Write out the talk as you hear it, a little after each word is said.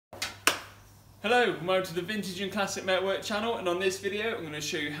Hello, welcome to the Vintage and Classic Metalwork channel, and on this video I'm going to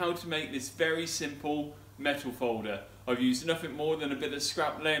show you how to make this very simple metal folder. I've used nothing more than a bit of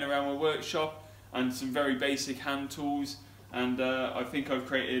scrap laying around my workshop and some very basic hand tools, and I think I've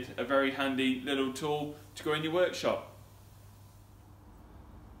created a very handy little tool to go in your workshop.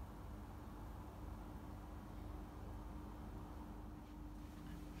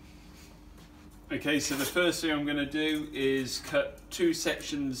 Okay, so the first thing I'm going to do is cut two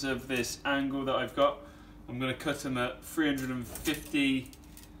sections of this angle that I've got. I'm going to cut them at 350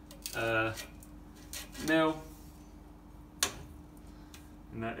 mil,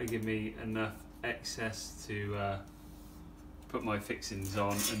 and that will give me enough excess to put my fixings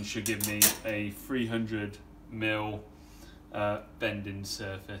on, and should give me a 300 mil bending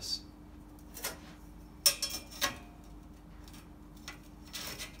surface.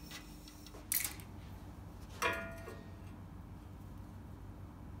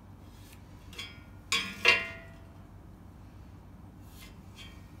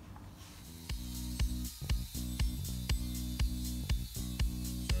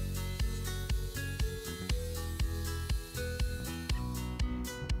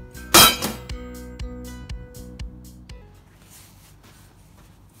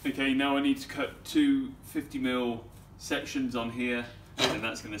 Okay, now I need to cut two 50 mil sections on here, and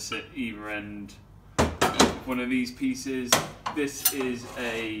that's going to sit either end of one of these pieces. This is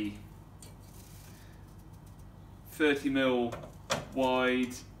a 30 mil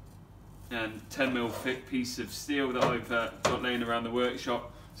wide and 10 mil thick piece of steel that I've got laying around the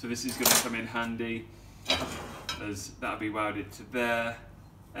workshop, so this is going to come in handy, as that'll be welded to there,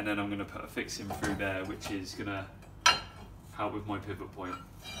 and then I'm going to put a fixing through there which is going to help with my pivot point.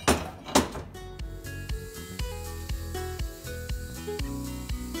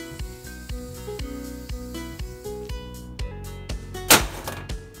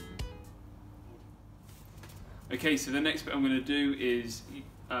 Okay, so the next bit I'm going to do is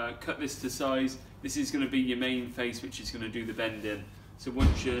cut this to size. This is going to be your main face, which is going to do the bending. So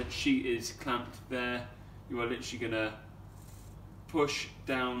once your sheet is clamped there, you are literally going to push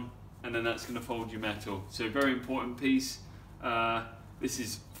down, and then that's going to fold your metal. So very important piece. This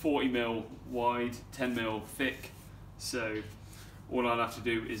is 40 mil wide, 10 mil thick, so all I'll have to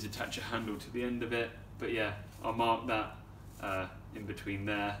do is attach a handle to the end of it. But yeah, I'll mark that in between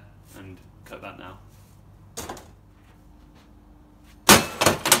there and cut that now.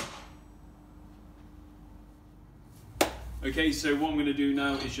 Okay, so what I'm going to do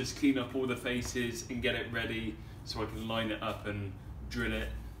now is just clean up all the faces and get it ready so I can line it up and drill it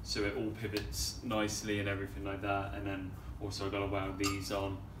so it all pivots nicely and everything like that. And then also I've got to weld these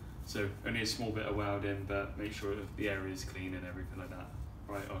on, so only a small bit of welding, but make sure the area is clean and everything like that.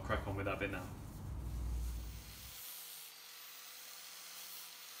 Right, I'll crack on with that bit now.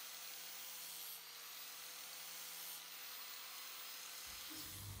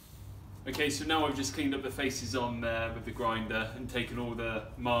 Okay, so now I've just cleaned up the faces on there with the grinder and taken all the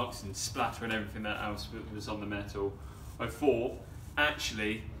marks and splatter and everything that else was on the metal. I thought,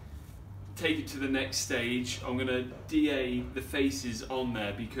 actually, take it to the next stage. I'm going to DA the faces on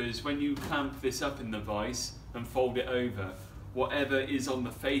there, because when you clamp this up in the vise and fold it over, whatever is on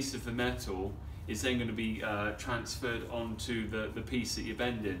the face of the metal is then going to be transferred onto the piece that you're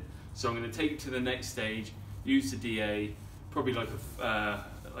bending. So I'm going to take it to the next stage, use the DA, probably like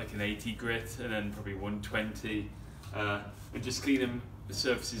an 80 grit and then probably 120, and just clean the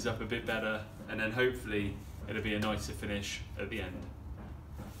surfaces up a bit better, and then hopefully it'll be a nicer finish at the end.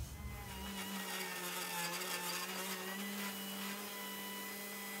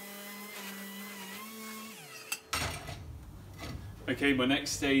 Okay, my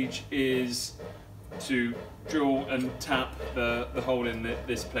next stage is to drill and tap the hole in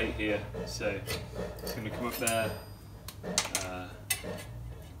this plate here. So it's going to come up there,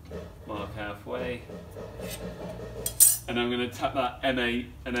 mark halfway, and I'm going to tap that M8,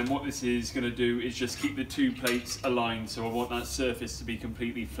 and then what this is going to do is just keep the two plates aligned, so I want that surface to be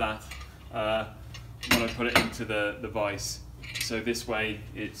completely flat when I put it into the vise, so this way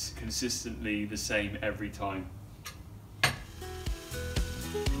it's consistently the same every time.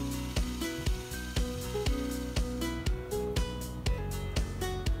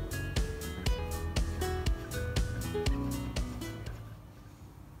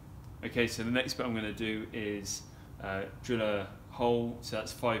 Okay, so the next bit I'm going to do is drill a hole, so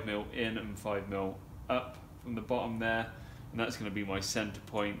that's 5 mil in and 5 mil up from the bottom there, and that's going to be my center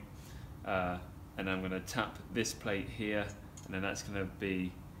point, and I'm going to tap this plate here, and then that's going to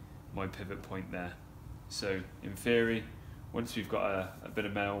be my pivot point there. So in theory, once we've got a bit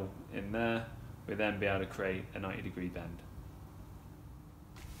of metal in there, we'll then be able to create a 90-degree bend.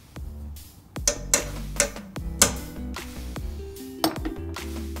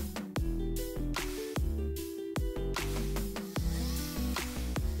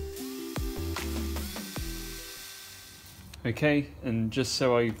 Okay, and just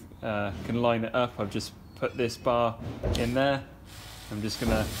so I can line it up, I've just put this bar in there. I'm just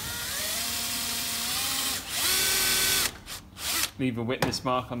gonna leave a witness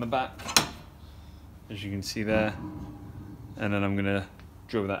mark on the back, as you can see there, and then I'm gonna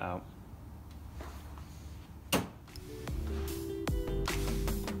drill that out.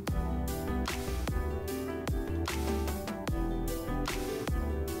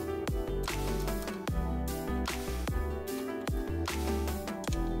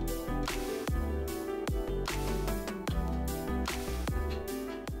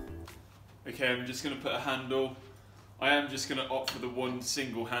 Okay, I'm just going to put a handle. I am just going to opt for the one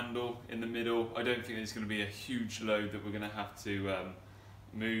single handle in the middle. I don't think there's going to be a huge load that we're going to have to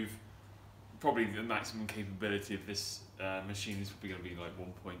move. Probably the maximum capability of this machine is probably going to be like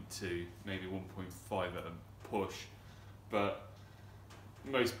 1.2, maybe 1.5 at a push. But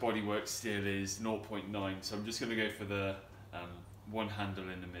most bodywork steel is 0.9, so I'm just going to go for the one handle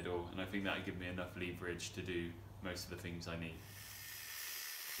in the middle, and I think that'll give me enough leverage to do most of the things I need.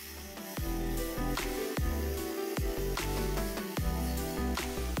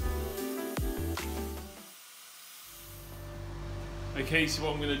 Okay, so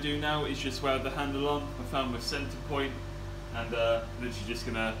what I'm going to do now is just weld the handle on. I found my centre point, and literally just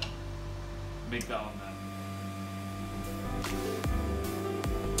going to make that on there.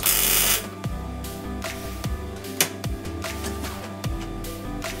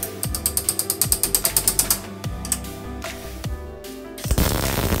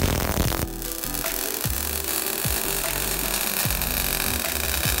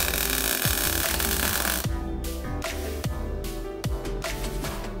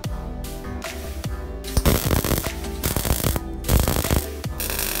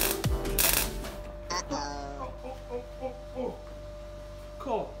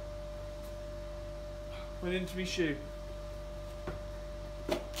 Cool. Went into my shoe.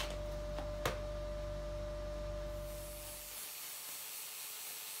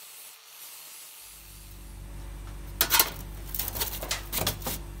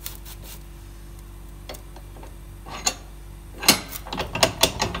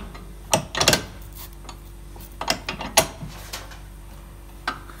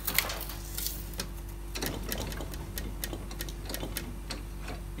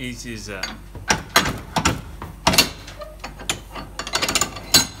 Easy as that.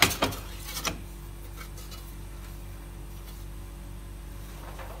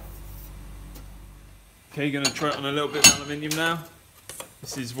 Okay, going to try it on a little bit of aluminium now.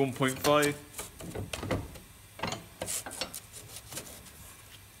 This is 1.5.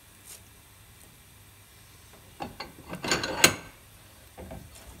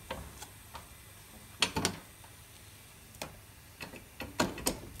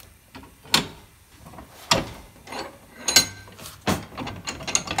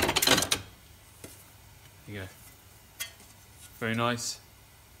 There you go. Very nice.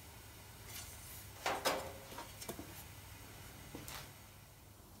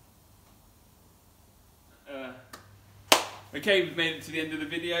 Okay, we've made it to the end of the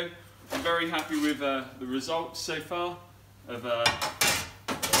video. I'm very happy with the results so far of the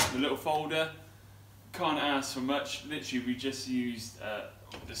little folder. Can't ask for much. Literally, we just used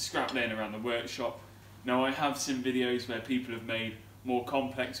the scrap laying around the workshop. Now, I have seen videos where people have made more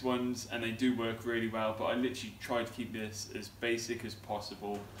complex ones and they do work really well, but I literally tried to keep this as basic as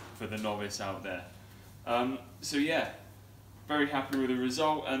possible for the novice out there. So yeah, very happy with the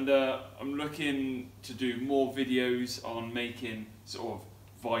result, and I'm looking to do more videos on making sort of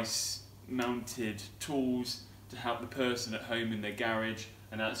vice mounted tools to help the person at home in their garage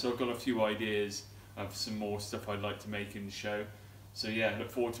and that. So I've got a few ideas of some more stuff I'd like to make in the show. So yeah,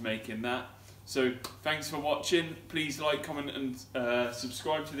 look forward to making that. So thanks for watching. Please like, comment and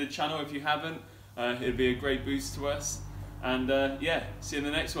subscribe to the channel if you haven't. It'll be a great boost to us. And yeah, see you in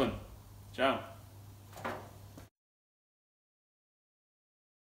the next one. Ciao.